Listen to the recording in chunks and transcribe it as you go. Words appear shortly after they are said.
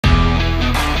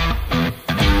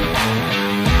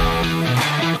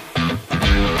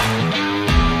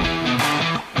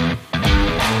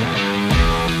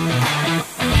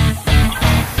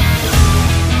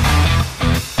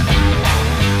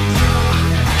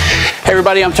Hey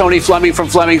everybody, I'm Tony Fleming from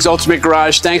Flemings Ultimate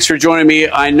Garage. Thanks for joining me.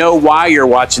 I know why you're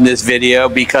watching this video,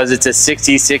 because it's a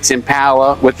 66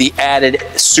 Impala with the added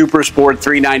Super Sport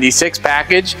 396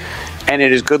 package, and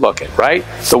it is good looking, right?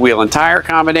 The wheel and tire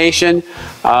combination,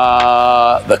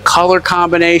 the color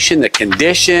combination, the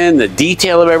condition, the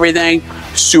detail of everything,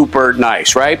 super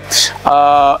nice, right?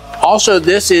 Also,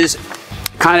 this is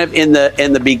kind of in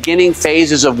the beginning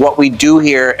phases of what we do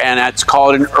here, and that's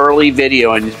called an early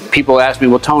video. And people ask me,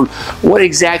 well, Tone, what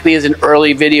exactly is an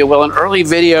early video? Well, an early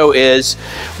video is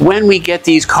when we get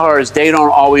these cars, they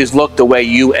don't always look the way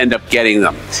you end up getting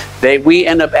them. We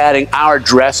end up adding our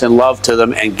dress and love to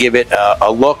them and give it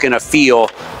a look and a feel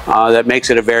that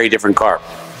makes it a very different car.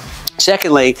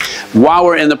 Secondly, while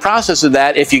we're in the process of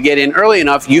that, if you get in early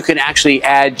enough, you can actually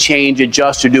add, change,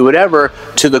 adjust, or do whatever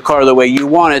to the car the way you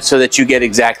want it so that you get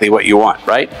exactly what you want,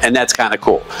 right? And that's kind of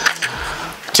cool.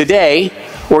 Today,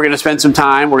 we're going to spend some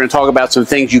time. We're going to talk about some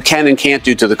things you can and can't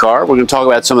do to the car. We're going to talk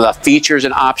about some of the features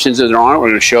and options that are on it. We're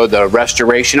going to show the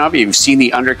restoration of it. You've seen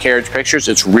the undercarriage pictures.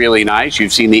 It's really nice.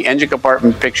 You've seen the engine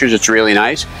compartment pictures. It's really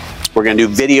nice. We're going to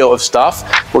do video of stuff.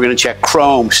 We're going to check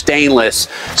chrome, stainless,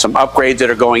 some upgrades that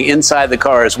are going inside the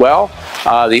car as well.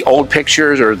 The old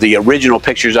pictures, or the original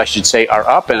pictures, I should say, are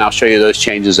up, and I'll show you those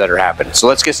changes that are happening. So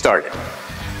let's get started.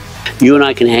 You and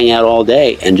I can hang out all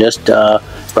day and just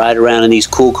ride around in these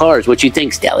cool cars. What you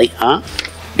think, Stelly? Huh?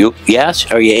 Yes?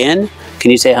 Are you in?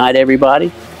 Can you say hi to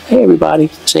everybody? Hey, everybody.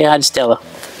 Say hi to Stella.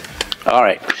 All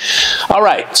right. All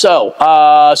right. So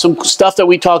some stuff that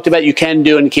we talked about you can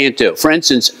do and can't do. For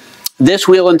instance, this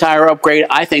wheel and tire upgrade,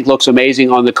 I think, looks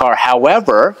amazing on the car.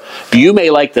 However, you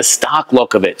may like the stock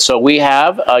look of it. So we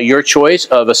have your choice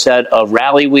of a set of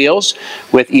rally wheels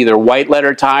with either white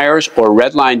letter tires or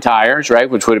red line tires, right,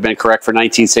 which would have been correct for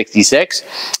 1966,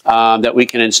 that we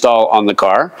can install on the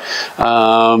car.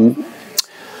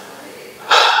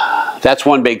 That's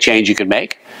one big change you can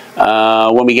make.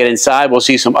 When we get inside, we'll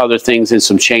see some other things and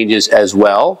some changes as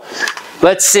well.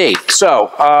 Let's see.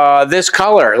 So this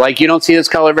color, like, you don't see this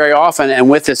color very often, and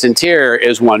with this interior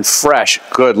is one fresh,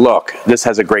 good look. This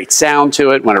has a great sound to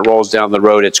it. When it rolls down the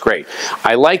road, it's great.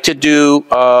 I like to do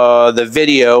the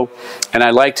video, and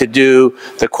I like to do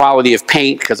the quality of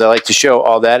paint because I like to show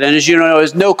all that. And as you know,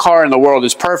 no car in the world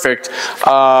is perfect,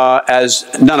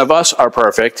 as none of us are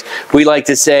perfect. We like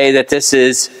to say that this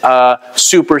is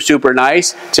super, super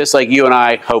nice, just like you and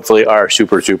I hopefully are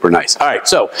super, super nice. All right,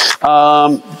 so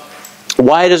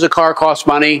why does a car cost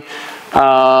money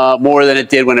more than it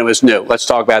did when it was new? Let's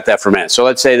talk about that for a minute. So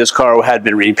let's say this car had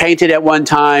been repainted at one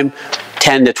time,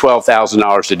 $10,000 to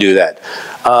 $12,000 to do that.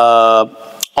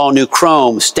 All new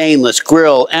chrome, stainless,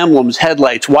 grille, emblems,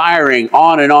 headlights, wiring,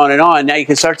 on and on and on. Now you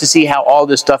can start to see how all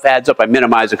this stuff adds up. I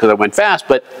minimized it because I went fast,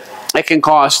 but it can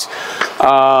cost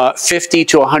 $50,000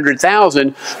 to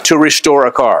 $100,000 to restore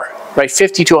a car. Right,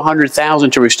 $50,000 to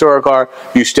 $100,000 to restore a car.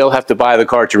 You still have to buy the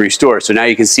car to restore. So now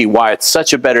you can see why it's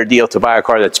such a better deal to buy a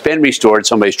car that's been restored.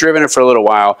 Somebody's driven it for a little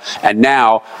while, and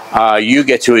now you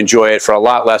get to enjoy it for a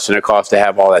lot less than it costs to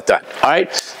have all that done. All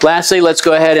right. Lastly, let's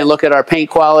go ahead and look at our paint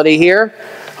quality here.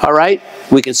 All right.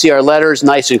 We can see our letters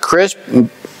nice and crisp.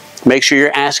 Make sure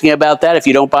you're asking about that. If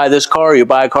you don't buy this car, or you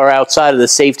buy a car outside of the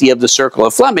safety of the circle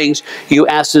of Flemings, you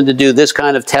ask them to do this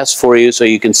kind of test for you so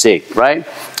you can see, right?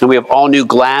 And we have all new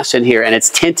glass in here, and it's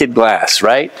tinted glass,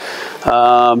 right?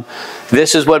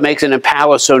 This is what makes an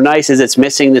Impala so nice, is it's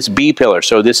missing this B pillar.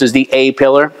 So this is the A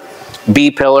pillar, B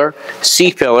pillar,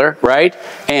 C pillar, right?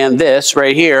 And this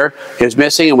right here is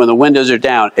missing, and when the windows are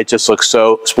down, it just looks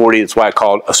so sporty. That's why I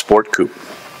call it a sport coupe.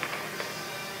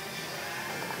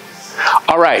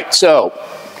 All right, so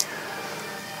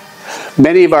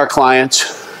many of our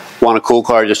clients want a cool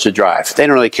car just to drive. They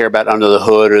don't really care about under the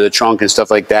hood or the trunk and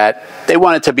stuff like that. They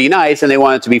want it to be nice and they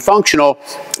want it to be functional,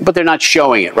 but they're not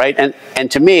showing it, right?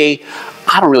 And to me,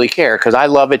 I don't really care because I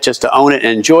love it just to own it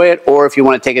and enjoy it. Or if you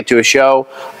want to take it to a show,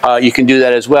 you can do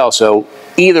that as well. So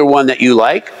either one that you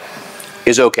like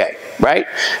is okay, right?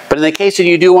 But in the case that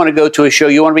you do want to go to a show,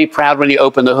 you want to be proud when you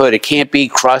open the hood. It can't be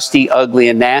crusty, ugly,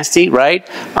 and nasty, right?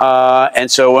 And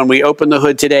so when we open the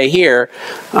hood today here,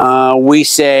 we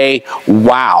say,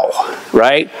 wow,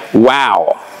 right?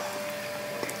 Wow.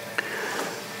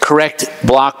 Correct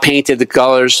block painted the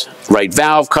colors, right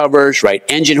valve covers, right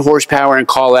engine horsepower and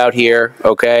call out here,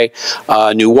 okay?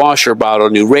 New washer bottle,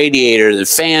 new radiator, the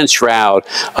fan shroud,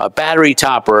 battery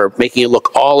topper, making it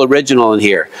look all original in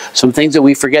here. Some things that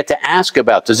we forget to ask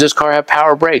about. Does this car have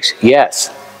power brakes?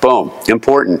 Yes. Boom.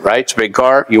 Important, right? It's a big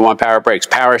car. You want power brakes.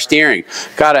 Power steering.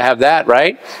 Got to have that,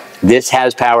 right? This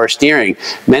has power steering.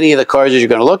 Many of the cars that you're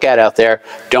going to look at out there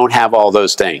don't have all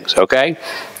those things, okay?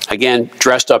 Again,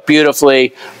 dressed up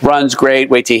beautifully, runs great.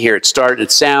 Wait till you hear it start.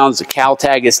 It sounds. The cowl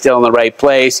tag is still in the right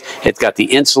place. It's got the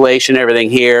insulation, everything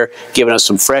here, giving us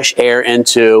some fresh air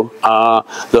into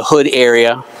the hood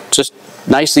area. Just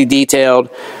nicely detailed,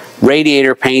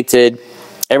 radiator painted.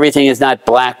 Everything is not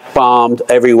black bombed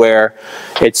everywhere.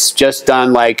 It's just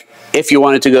done like if you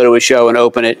wanted to go to a show and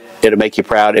open it, it'll make you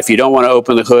proud. If you don't want to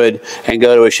open the hood and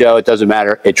go to a show, it doesn't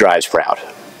matter. It drives proud.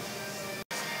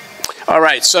 All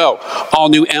right, so all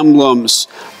new emblems,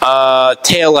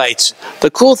 taillights.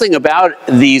 The cool thing about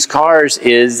these cars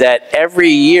is that every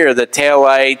year the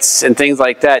taillights and things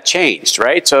like that changed,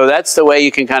 right? So that's the way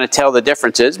you can kind of tell the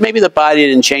differences. Maybe the body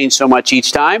didn't change so much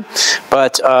each time,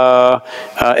 but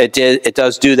it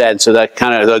does do that. And so that's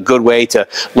kind of a good way to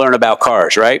learn about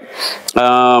cars, right?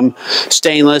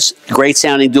 Stainless, great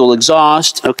sounding dual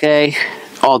exhaust, okay?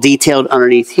 All detailed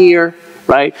underneath here.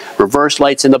 Right? Reverse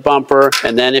lights in the bumper.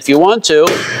 And then if you want to,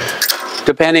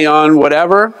 depending on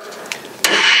whatever,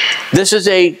 this is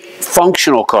a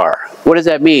functional car. What does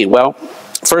that mean? Well,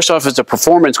 first off, it's a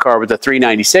performance car with a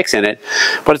 396 in it,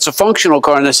 but it's a functional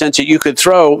car in the sense that you could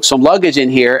throw some luggage in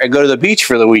here and go to the beach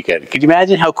for the weekend. Could you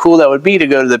imagine how cool that would be to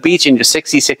go to the beach in your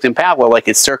 66 Impala like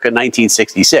it's circa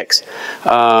 1966?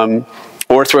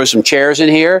 Or throw some chairs in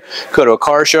here, go to a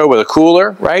car show with a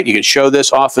cooler, right? You can show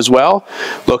this off as well.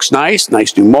 Looks nice,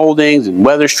 nice new moldings and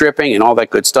weather stripping and all that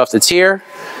good stuff that's here.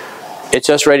 It's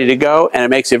just ready to go, and it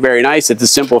makes it very nice that the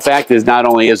simple fact is not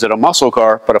only is it a muscle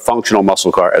car, but a functional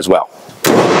muscle car as well.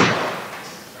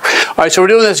 All right, so we're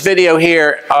doing this video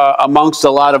here amongst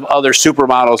a lot of other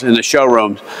supermodels in the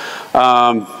showrooms.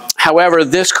 However,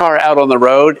 this car out on the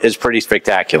road is pretty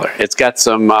spectacular. It's got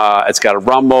some, it's got a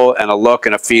rumble and a look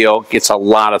and a feel. Gets a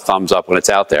lot of thumbs up when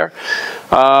it's out there.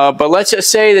 But let's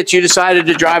just say that you decided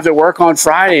to drive to work on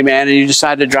Friday, man, and you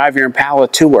decided to drive your Impala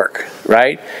to work,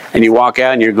 right? And you walk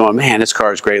out and you're going, man, this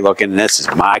car is great looking, and this is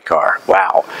my car.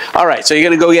 Wow. All right, so you're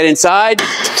going to go get inside,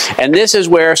 and this is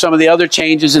where some of the other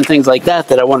changes and things like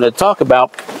that I wanted to talk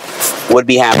about would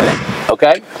be happening,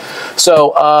 okay?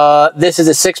 So this is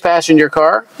a 6-passenger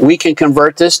car. We can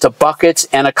convert this to buckets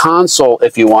and a console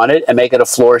if you wanted and make it a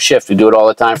floor shift. We do it all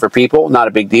the time for people, not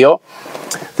a big deal.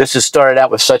 This has started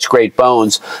out with such great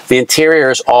bones. The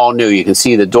interior is all new. You can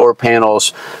see the door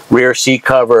panels, rear seat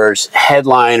covers,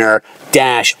 headliner,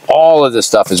 dash, all of this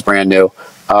stuff is brand new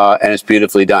and it's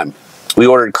beautifully done. We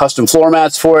ordered custom floor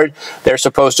mats for it. They're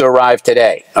supposed to arrive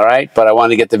today, all right? But I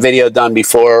wanted to get the video done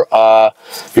before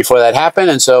that happened,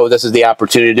 and so this is the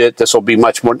opportunity. This will be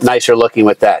much more nicer looking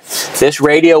with that. This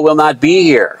radio will not be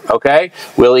here, okay?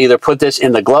 We'll either put this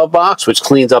in the glove box, which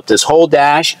cleans up this whole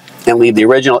dash, and leave the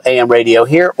original AM radio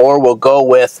here, or we'll go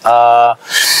with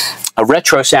a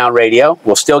retro sound radio.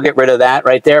 We'll still get rid of that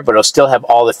right there, but it'll still have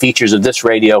all the features of this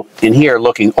radio in here,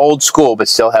 looking old school, but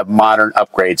still have modern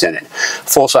upgrades in it.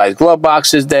 Full-size glove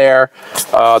box is there.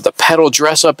 The pedal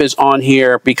dress-up is on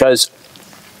here because,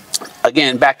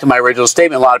 again, back to my original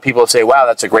statement, a lot of people say, wow,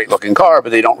 that's a great-looking car, but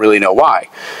they don't really know why.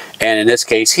 And in this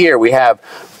case here, we have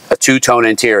a two-tone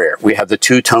interior. We have the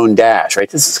two-tone dash, right?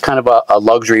 This is kind of a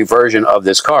luxury version of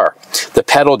this car. The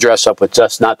pedal dress up with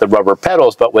just not the rubber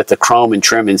pedals, but with the chrome and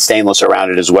trim and stainless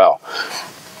around it as well.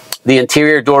 The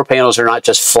interior door panels are not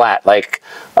just flat like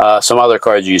some other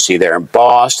cars you see. They're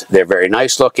embossed. They're very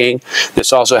nice looking.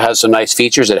 This also has some nice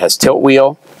features. It has tilt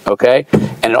wheel, okay?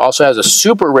 And it also has a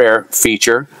super rare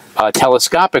feature,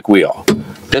 telescopic wheel.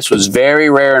 This was very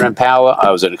rare in Impala. It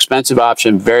was an expensive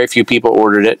option. Very few people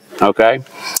ordered it, okay?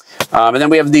 And then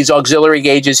we have these auxiliary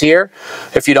gauges here.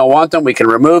 If you don't want them, we can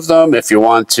remove them. If you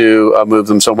want to move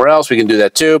them somewhere else, we can do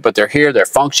that too. But they're here, they're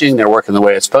functioning, they're working the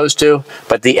way it's supposed to.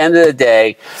 But at the end of the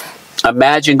day,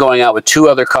 imagine going out with 2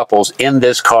 other couples in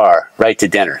this car, right, to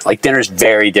dinner. Like, dinner's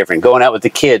very different. Going out with the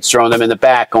kids, throwing them in the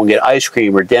back, going to get ice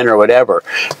cream or dinner or whatever.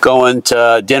 Going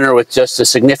to dinner with just a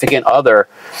significant other,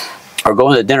 or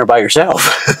going to dinner by yourself.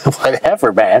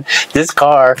 Whatever, man. This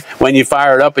car, when you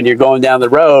fire it up and you're going down the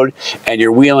road and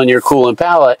you're wheeling your cool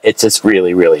Impala, it's just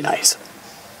really, really nice.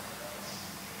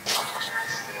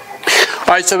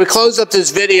 All right, so we closed up this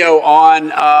video on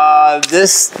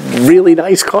this really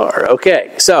nice car.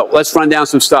 Okay, so let's run down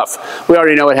some stuff. We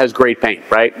already know it has great paint,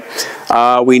 right?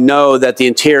 We know that the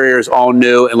interior is all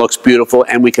new and looks beautiful,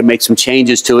 and we can make some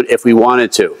changes to it if we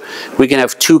wanted to. We can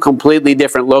have 2 completely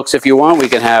different looks if you want. We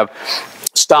can have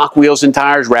stock wheels and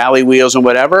tires, rally wheels and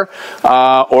whatever,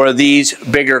 or these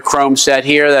bigger chrome set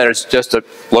here that is just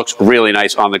looks really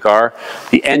nice on the car.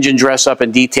 The engine dress up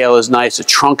and detail is nice. The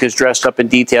trunk is dressed up and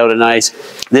detailed and nice.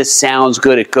 This sounds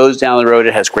good. It goes down the road.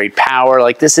 It has great power.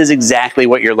 Like, this is exactly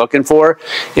what you're looking for.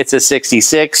 It's a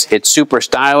 66. It's super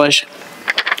stylish.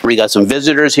 We got some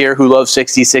visitors here who love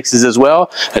 66s as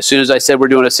well. As soon as I said we're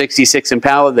doing a 66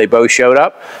 Impala, they both showed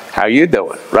up. How you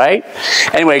doing, right?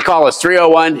 Anyway, call us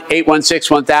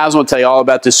 301-816-1000. We'll tell you all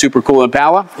about this super cool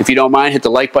Impala. If you don't mind, hit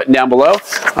the like button down below.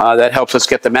 That helps us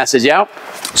get the message out.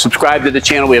 Subscribe to the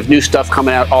channel. We have new stuff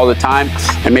coming out all the time.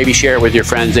 And maybe share it with your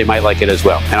friends. They might like it as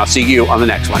well. And I'll see you on the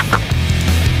next one.